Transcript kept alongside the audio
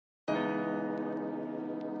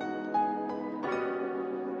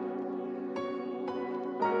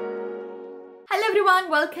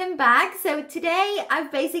everyone, welcome back. So today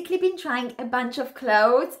I've basically been trying a bunch of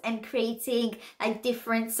clothes and creating like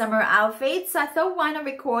different summer outfits. So I thought why not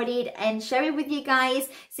record it and share it with you guys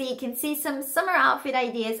so you can see some summer outfit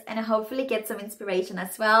ideas and hopefully get some inspiration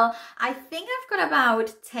as well. I think I've got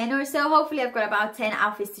about 10 or so. Hopefully I've got about 10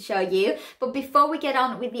 outfits to show you. But before we get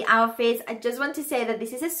on with the outfits, I just want to say that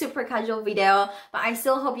this is a super casual video, but I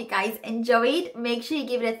still hope you guys enjoy it. Make sure you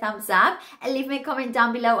give it a thumbs up and leave me a comment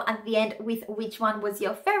down below at the end with which one was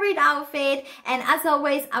your favorite outfit. And as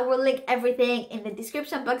always, I will link everything in the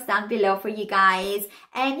description box down below for you guys.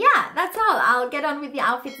 And yeah, that's all. I'll get on with the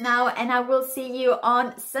outfits now and I will see you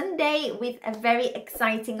on Sunday with a very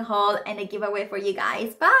exciting haul and a giveaway for you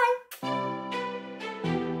guys. Bye!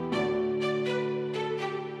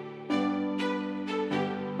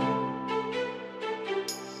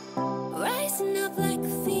 Rising up like